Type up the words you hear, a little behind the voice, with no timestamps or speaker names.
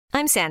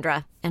I'm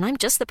Sandra, and I'm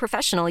just the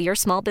professional your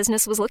small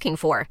business was looking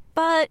for.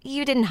 But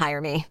you didn't hire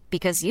me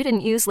because you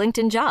didn't use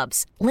LinkedIn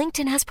Jobs.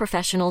 LinkedIn has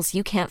professionals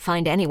you can't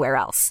find anywhere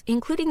else,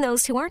 including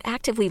those who aren't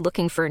actively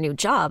looking for a new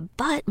job,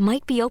 but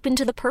might be open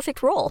to the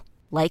perfect role,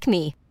 like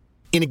me.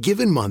 In a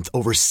given month,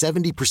 over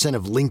 70%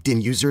 of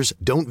LinkedIn users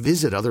don't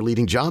visit other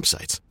leading job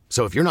sites.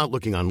 So if you're not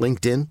looking on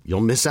LinkedIn,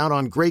 you'll miss out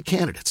on great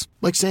candidates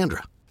like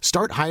Sandra.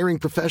 Start hiring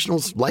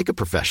professionals like a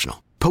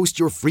professional. Post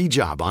your free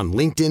job on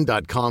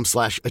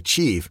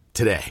linkedin.com/achieve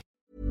today.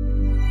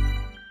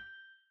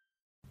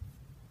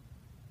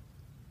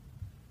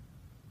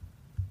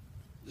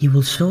 You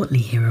will shortly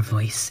hear a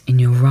voice in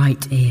your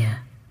right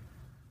ear.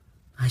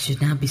 I should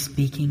now be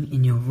speaking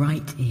in your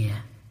right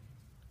ear.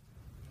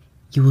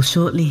 You will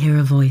shortly hear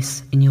a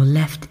voice in your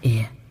left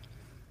ear.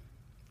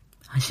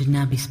 I should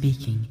now be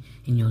speaking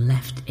in your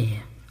left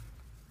ear.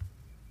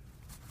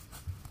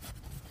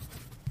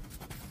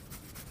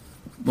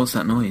 What's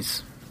that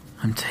noise?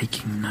 I'm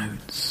taking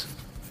notes.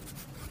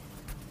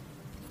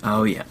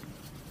 Oh yeah.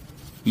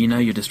 You know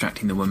you're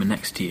distracting the woman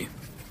next to you.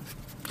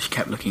 She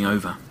kept looking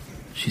over.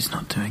 She's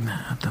not doing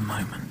that at the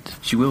moment.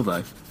 She will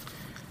though.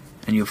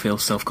 And you'll feel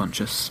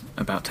self-conscious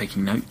about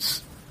taking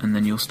notes, and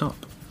then you'll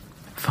stop.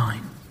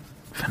 Fine.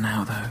 For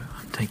now though,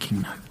 I'm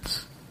taking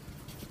notes.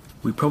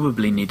 We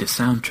probably need a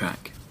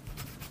soundtrack.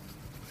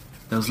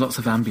 There was lots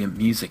of ambient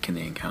music in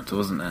the encounter,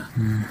 wasn't there?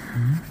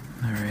 Mm-hmm.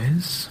 There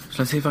is.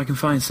 Shall I see if I can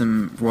find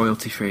some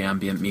royalty-free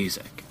ambient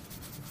music?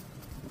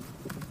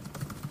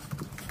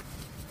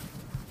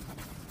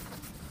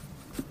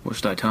 What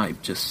should I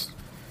type? Just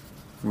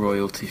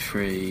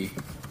royalty-free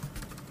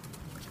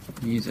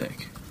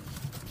music.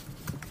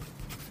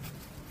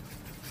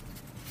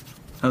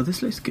 Oh,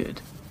 this looks good.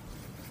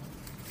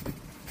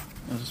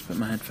 I'll just put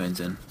my headphones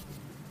in.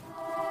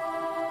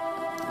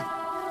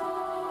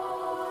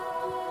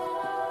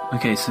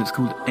 Okay, so it's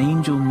called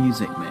Angel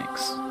Music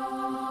Mix.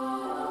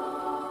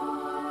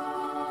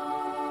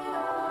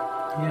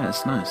 Yeah,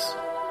 it's nice.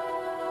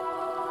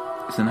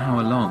 It's an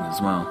hour long as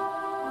well.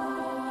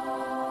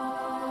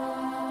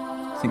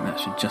 I think that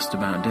should just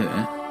about do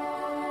it.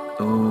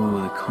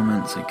 Oh, the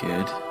comments are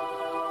good.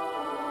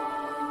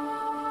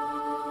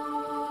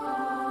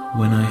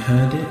 When I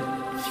heard it,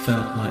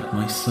 felt like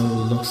my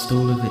soul lost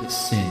all of its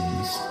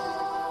sins.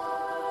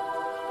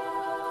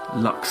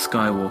 Lux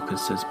Skywalker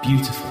says,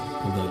 Beautiful,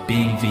 although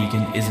being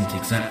vegan isn't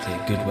exactly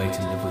a good way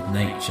to live with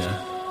nature.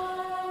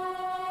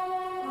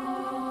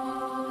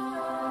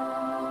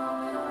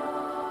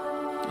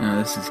 oh,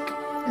 this is...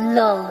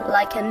 Lol,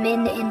 like a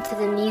minute into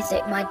the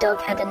music, my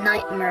dog had a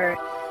nightmare.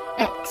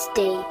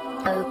 XD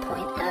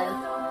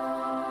 0.0.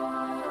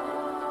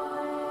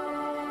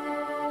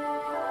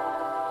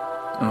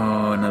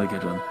 Oh, another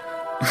good one.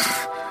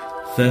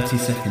 30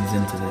 seconds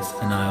into this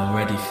and I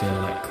already feel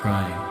like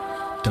crying. ...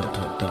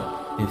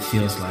 It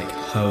feels like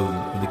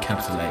home with a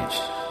capital H. ...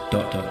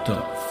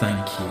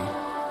 Thank you.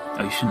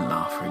 Oh, you shouldn't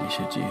laugh really,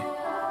 should you?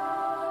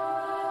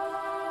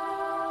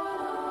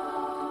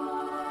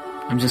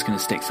 I'm just going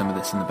to stick some of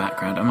this in the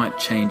background. I might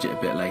change it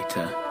a bit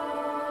later.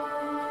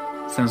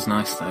 Sounds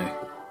nice though.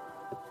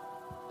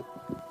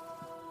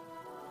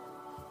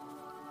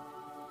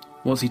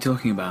 What's he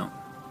talking about?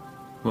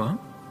 What?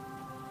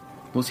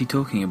 What's he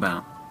talking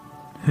about?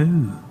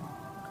 Who?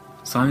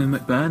 Simon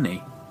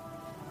McBurney.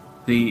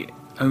 The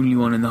only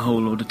one in the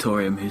whole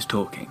auditorium who's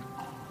talking.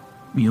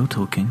 You're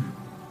talking.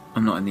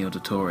 I'm not in the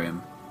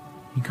auditorium.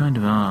 You kind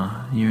of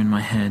are. You're in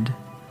my head,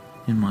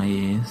 in my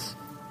ears.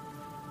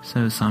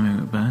 So is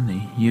Simon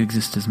McBurney. You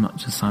exist as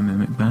much as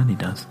Simon McBurney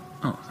does.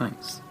 Oh,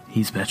 thanks.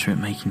 He's better at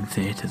making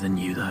theatre than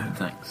you, though.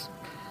 Thanks.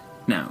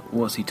 Now,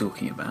 what's he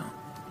talking about?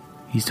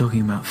 He's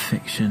talking about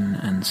fiction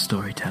and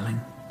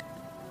storytelling.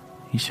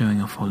 He's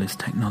showing off all his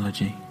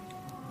technology.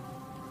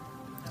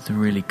 There's a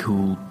really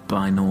cool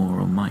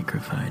binaural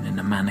microphone in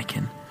a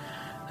mannequin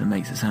that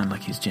makes it sound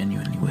like he's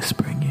genuinely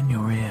whispering in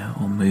your ear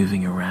or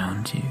moving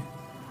around you.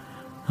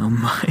 Oh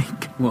my...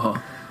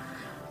 What?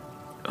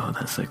 Oh,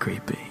 that's so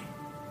creepy.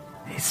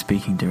 He's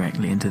speaking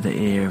directly into the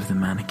ear of the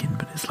mannequin,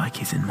 but it's like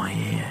he's in my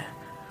ear.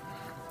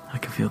 I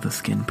can feel the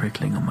skin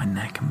prickling on my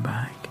neck and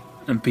back.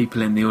 And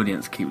people in the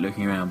audience keep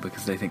looking around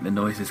because they think the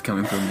noise is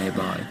coming from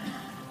nearby.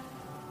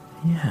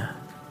 Yeah.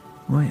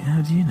 Wait,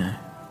 how do you know?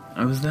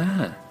 I was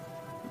there.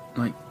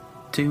 Like,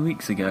 2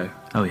 weeks ago.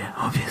 Oh yeah,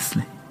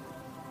 obviously.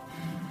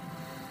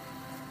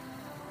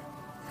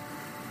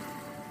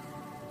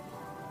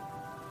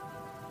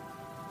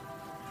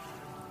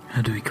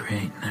 How do we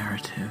create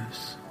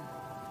narratives?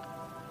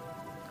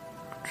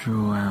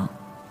 Draw out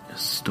a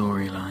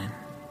storyline.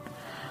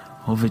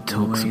 Ovid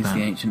talks about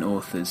the ancient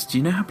authors. Do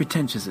you know how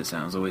pretentious it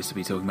sounds always to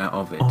be talking about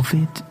Ovid?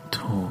 Ovid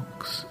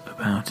talks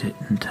about it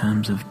in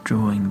terms of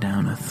drawing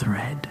down a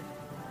thread.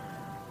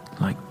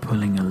 Like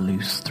pulling a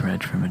loose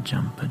thread from a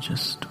jumper,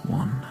 just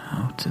one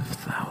out of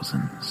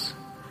thousands.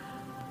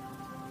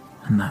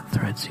 And that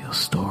thread's your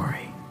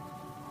story.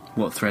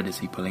 What thread is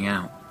he pulling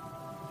out?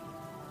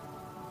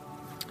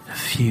 A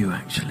few,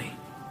 actually.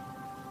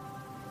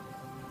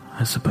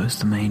 I suppose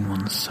the main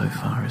one so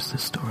far is the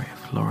story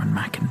of Lauren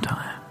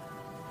McIntyre.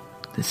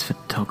 this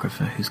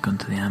photographer who's gone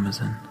to the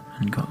Amazon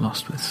and got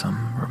lost with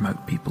some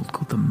remote people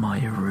called the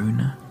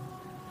Mayaruna.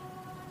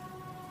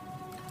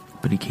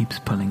 But he keeps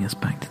pulling us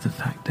back to the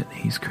fact that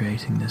he's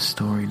creating this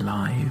story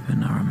live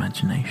in our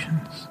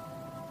imaginations.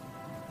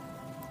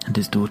 And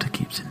his daughter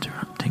keeps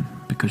interrupting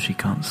because she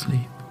can't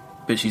sleep.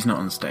 But she's not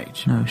on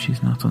stage. No,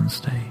 she's not on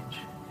stage.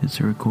 It's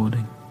a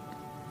recording.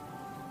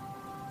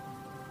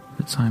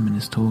 But Simon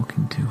is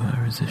talking to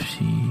her as if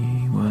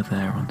she were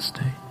there on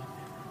stage.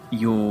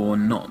 You're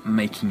not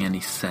making any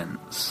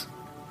sense.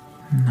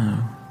 No,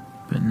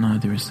 but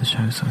neither is the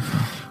show so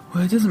far.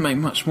 Well, it doesn't make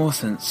much more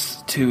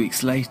sense 2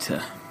 weeks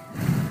later.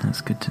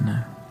 That's good to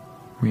know.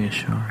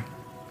 Reassuring.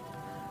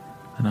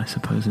 That I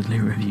supposedly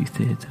review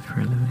theatre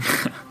for a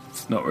living.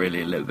 It's not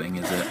really a living,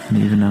 is it? And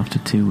even after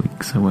 2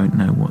 weeks, I won't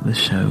know what the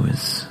show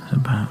is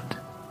about.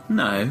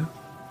 No,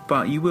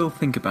 but you will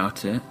think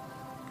about it.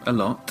 A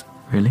lot.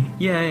 Really?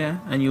 Yeah,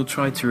 and you'll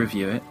try to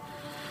review it.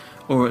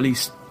 Or at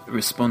least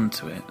respond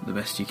to it the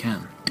best you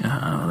can.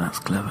 Oh, that's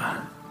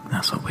clever.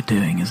 That's what we're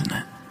doing, isn't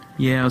it?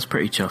 Yeah, I was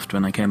pretty chuffed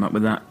when I came up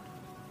with that.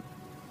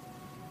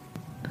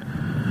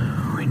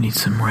 We need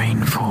some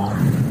rainfall.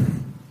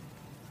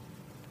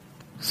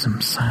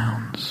 Some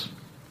sounds.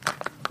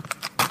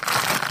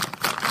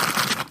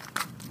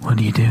 What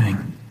are you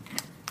doing?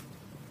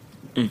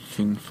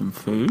 Eating some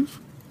food?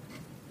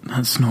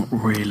 That's not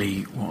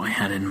really what I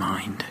had in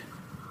mind.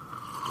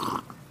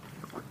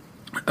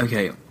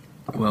 Okay,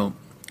 well,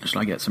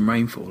 shall I get some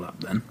rainfall up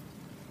then?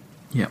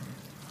 Yep.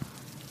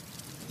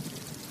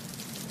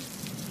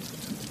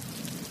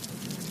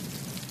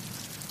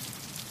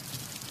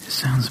 It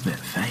sounds a bit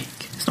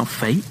fake. It's not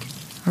fake.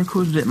 I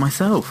recorded it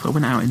myself. I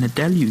went out in a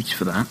deluge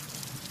for that.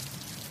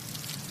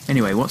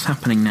 Anyway, what's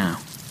happening now?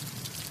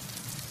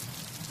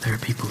 There are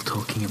people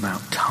talking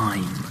about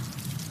time.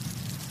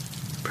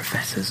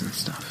 Professors and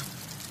stuff.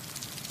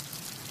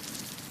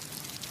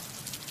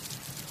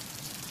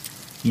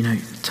 You know,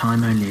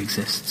 time only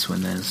exists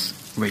when there's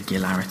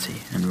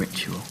regularity and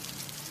ritual.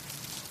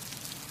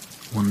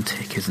 1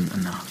 tick isn't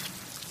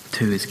enough.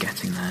 2 is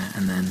getting there,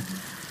 and then,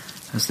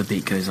 as the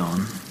beat goes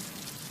on,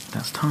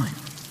 that's time.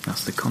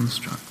 That's the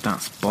construct.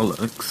 That's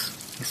bollocks.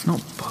 It's not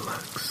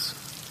bollocks.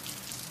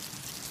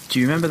 Do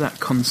you remember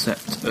that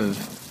concept of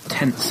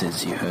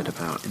tenses you heard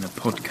about in a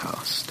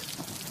podcast?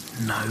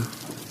 No.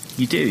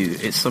 You do.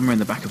 It's somewhere in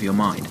the back of your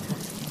mind.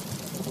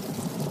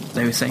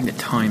 They were saying that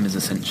time is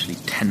essentially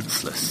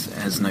tenseless. It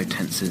has no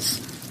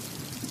tenses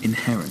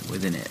inherent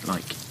within it.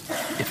 Like,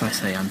 if I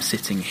say I'm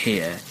sitting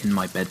here in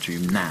my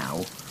bedroom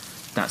now,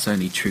 that's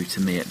only true to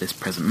me at this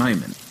present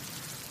moment.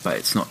 But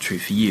it's not true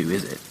for you,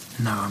 is it?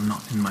 No, I'm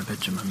not in my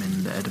bedroom. I'm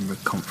in the Edinburgh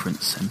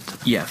Conference Centre.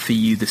 Yeah, for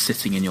you, the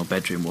sitting in your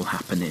bedroom will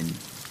happen in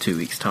 2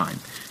 weeks'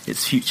 time.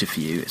 It's future for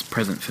you, it's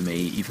present for me,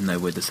 even though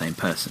we're the same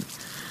person.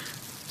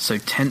 So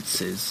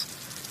tenses,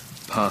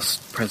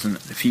 past,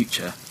 present, and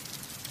future,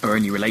 are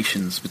only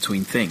relations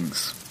between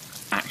things,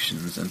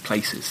 actions and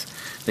places.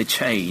 They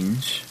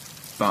change,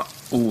 but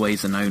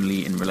always and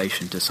only in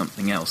relation to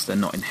something else. They're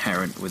not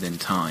inherent within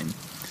time.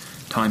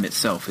 Time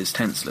itself is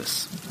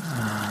tenseless.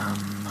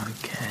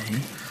 Okay.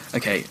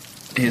 Okay,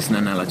 here's an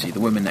analogy. The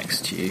woman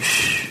next to you...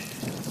 Shh.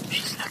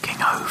 She's looking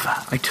over.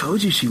 I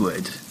told you she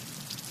would.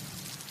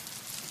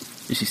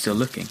 Is she still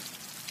looking?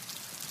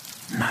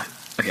 No.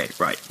 Okay,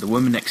 right. The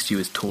woman next to you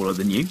is taller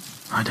than you.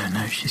 I don't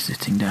know. She's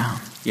sitting down.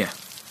 Yeah.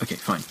 Okay,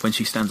 fine. When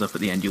she stands up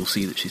at the end, you'll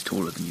see that she's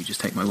taller than you.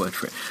 Just take my word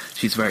for it.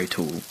 She's very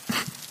tall.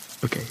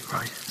 Okay,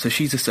 right. So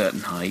she's a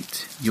certain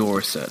height. You're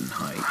a certain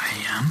height. I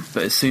am.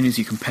 But as soon as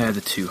you compare the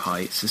two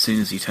heights, as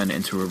soon as you turn it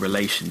into a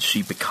relation,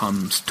 she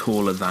becomes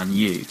taller than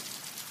you.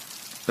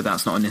 But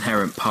that's not an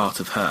inherent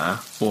part of her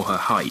or her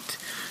height.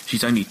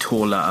 She's only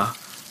taller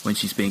when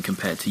she's being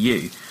compared to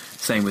you.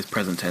 Same with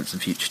present tense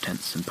and future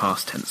tense and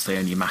past tense. They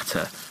only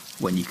matter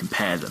when you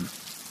compare them.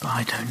 But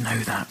I don't know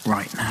that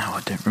right now.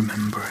 I don't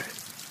remember it.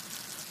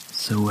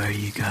 So where are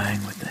you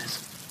going with this?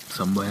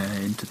 Somewhere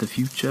into the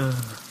future.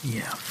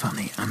 Yeah,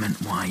 funny. I meant,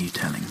 why are you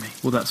telling me?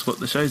 Well, that's what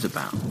the show's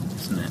about,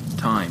 isn't it?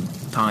 Time.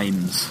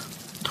 Times.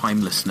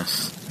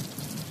 Timelessness.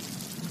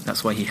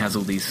 That's why he has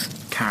all these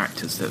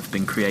characters that have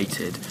been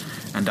created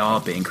and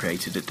are being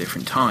created at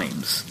different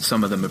times.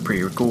 Some of them are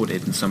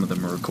pre-recorded and some of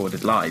them are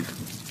recorded live.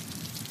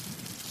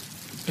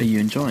 Are you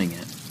enjoying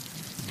it?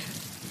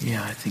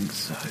 Yeah, I think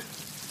so.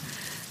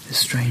 It's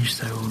strange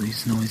though, all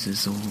these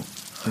noises all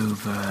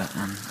over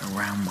and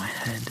around my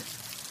head.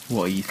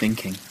 What are you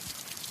thinking?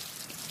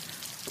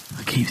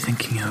 I keep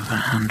thinking of A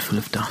Handful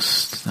of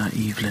Dust, that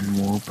Evelyn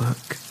Waugh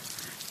book.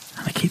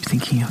 And I keep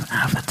thinking of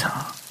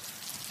Avatar.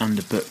 And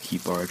a book you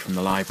borrowed from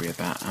the library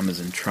about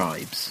Amazon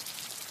tribes.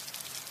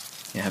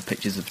 It had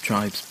pictures of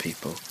tribes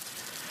people.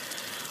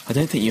 I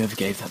don't think you ever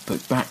gave that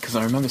book back, because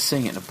I remember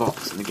seeing it in a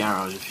box in the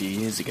garage a few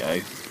years ago.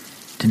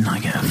 Didn't I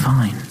get a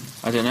fine?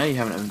 I don't know, you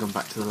haven't even gone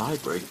back to the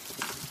library.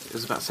 It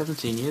was about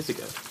 17 years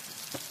ago.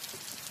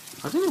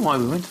 I don't know why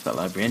we went to that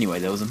library anyway.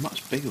 There was a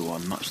much bigger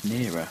one, much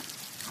nearer.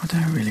 I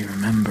don't really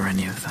remember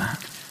any of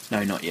that.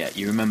 No, not yet.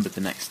 You remembered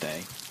the next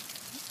day.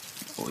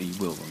 Or you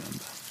will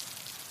remember.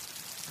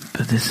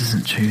 But this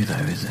isn't true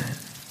though, is it?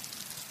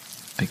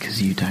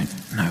 because you don't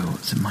know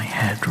what's in my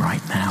head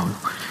right now.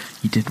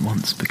 You did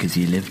once because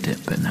you lived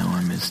it, but now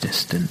I'm as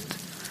distant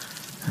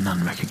and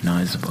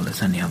unrecognisable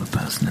as any other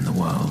person in the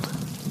world.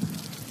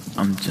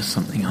 I'm just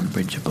something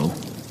unbridgeable,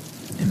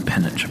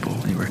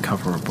 impenetrable,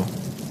 irrecoverable.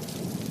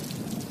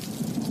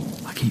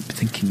 I keep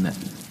thinking that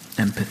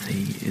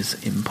empathy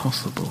is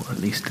impossible, at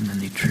least in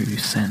any true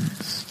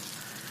sense.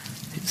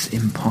 It's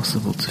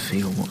impossible to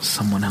feel what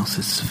someone else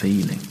is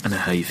feeling. I know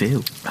how you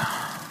feel.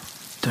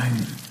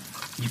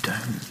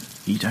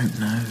 You don't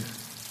know.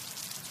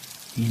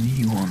 You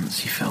knew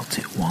once, you felt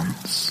it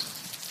once.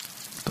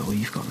 But all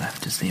you've got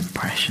left is the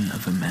impression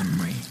of a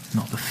memory,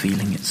 not the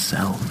feeling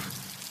itself.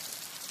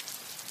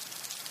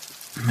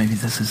 Maybe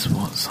this is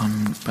what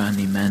Simon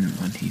Burney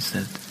meant when he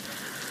said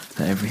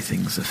that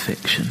everything's a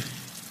fiction.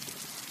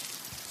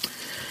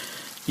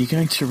 You're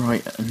going to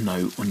write a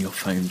note on your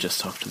phone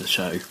just after the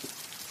show.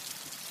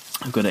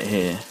 I've got it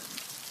here.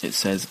 It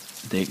says,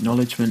 the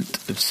acknowledgement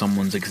of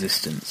someone's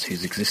existence,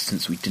 whose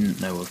existence we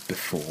didn't know of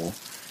before,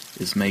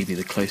 is maybe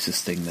the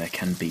closest thing there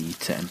can be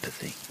to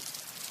empathy.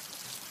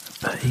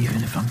 But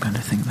even if I'm going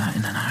to think that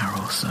in an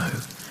hour or so,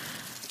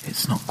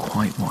 it's not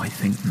quite what I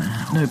think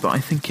now. No, but I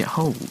think it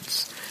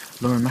holds.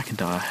 Lauren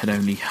McIntyre had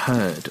only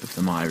heard of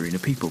the Maya Arena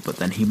people, but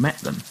then he met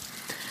them.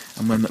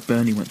 And when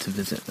McBurney went to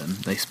visit them,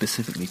 they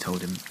specifically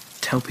told him,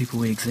 tell people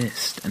we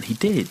exist. And he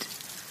did.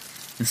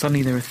 And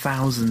suddenly there are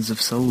thousands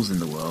of souls in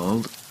the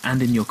world,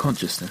 and in your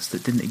consciousness,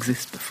 that didn't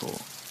exist before.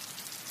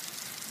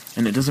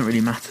 And it doesn't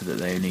really matter that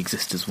they only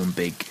exist as one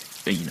big,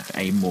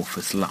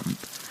 amorphous lump.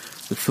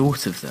 The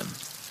thought of them,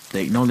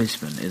 the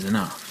acknowledgement, is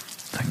enough.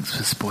 Thanks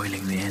for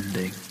spoiling the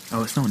ending.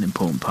 Oh, it's not an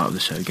important part of the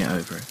show, get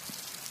over it.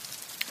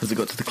 Has it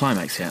got to the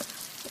climax yet?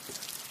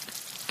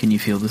 Can you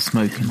feel the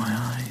smoke in my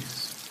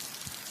eyes?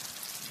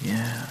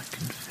 Yeah, I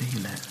can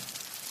feel it.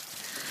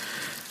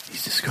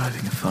 He's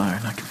describing a fire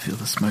and I can feel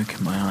the smoke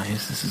in my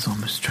eyes. This is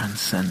almost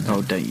transcendent.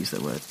 Oh, don't use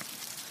that word.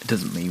 It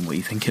doesn't mean what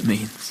you think it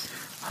means.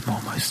 I'm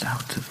almost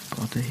out of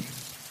body.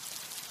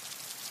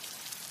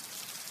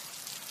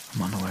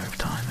 I'm unaware of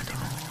time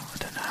anymore. I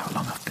don't know how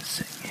long I've been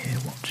sitting here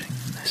watching,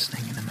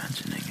 listening and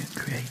imagining and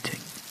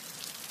creating.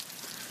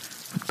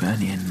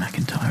 McBurney and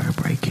McIntyre are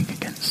breaking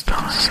against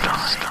time.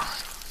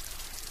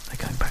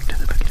 They're going back to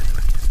the beginning.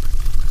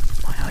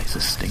 My eyes are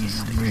stinging.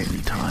 I'm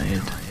really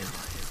tired.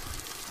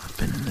 I've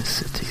been in this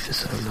city for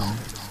so long.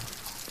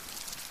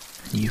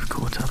 And you've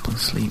caught up on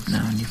sleep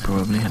now and you've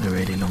probably had a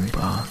really long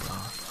bath.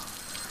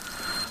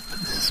 But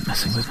this is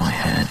messing with my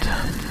head.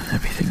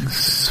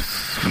 Everything's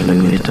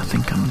fluid. I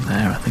think I'm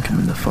there. I think I'm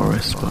in the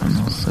forest, but I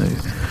know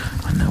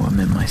I'm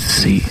in my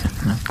seat.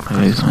 And I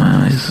close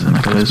my eyes and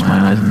I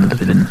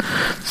live in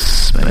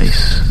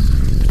space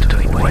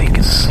between wake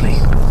and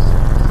sleep.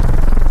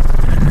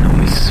 And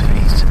noise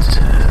feeds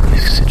into a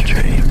lucid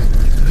dream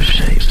of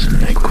shapes and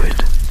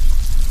liquid.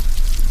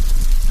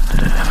 I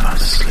don't know how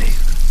to sleep.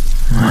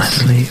 Am I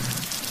asleep?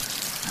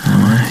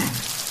 Am I?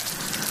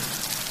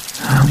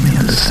 Help me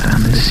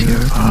understand this.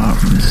 You're apart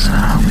from this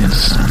now. Help me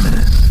understand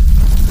this.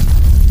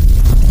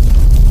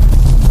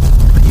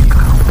 But you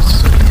can't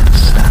possibly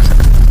understand it.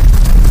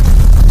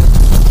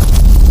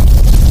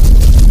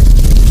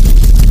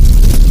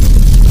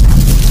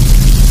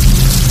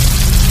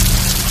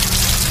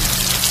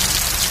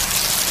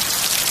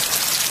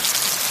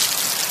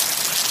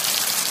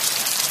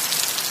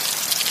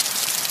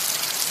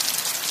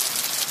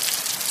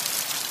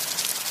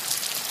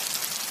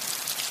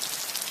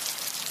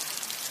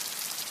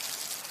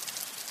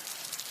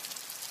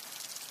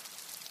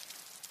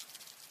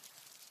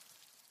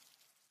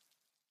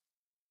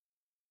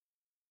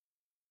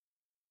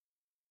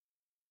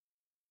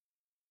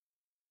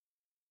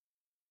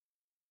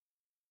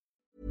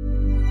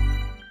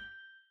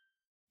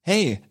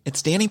 Hey,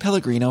 it's Danny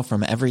Pellegrino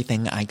from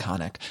Everything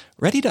Iconic.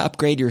 Ready to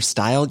upgrade your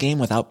style game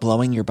without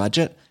blowing your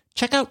budget?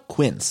 Check out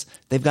Quince.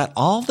 They've got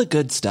all the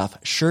good stuff,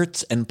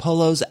 shirts and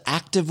polos,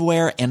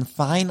 activewear, and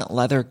fine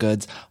leather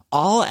goods,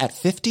 all at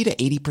 50 to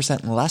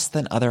 80% less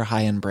than other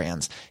high-end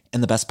brands.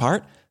 And the best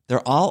part?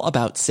 They're all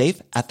about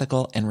safe,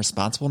 ethical, and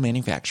responsible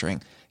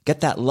manufacturing.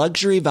 Get that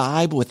luxury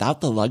vibe without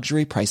the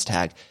luxury price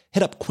tag.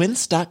 Hit up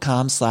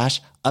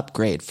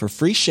quince.com/upgrade for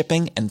free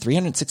shipping and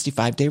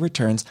 365-day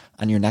returns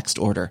on your next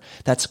order.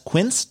 That's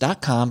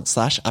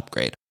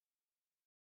quince.com/upgrade.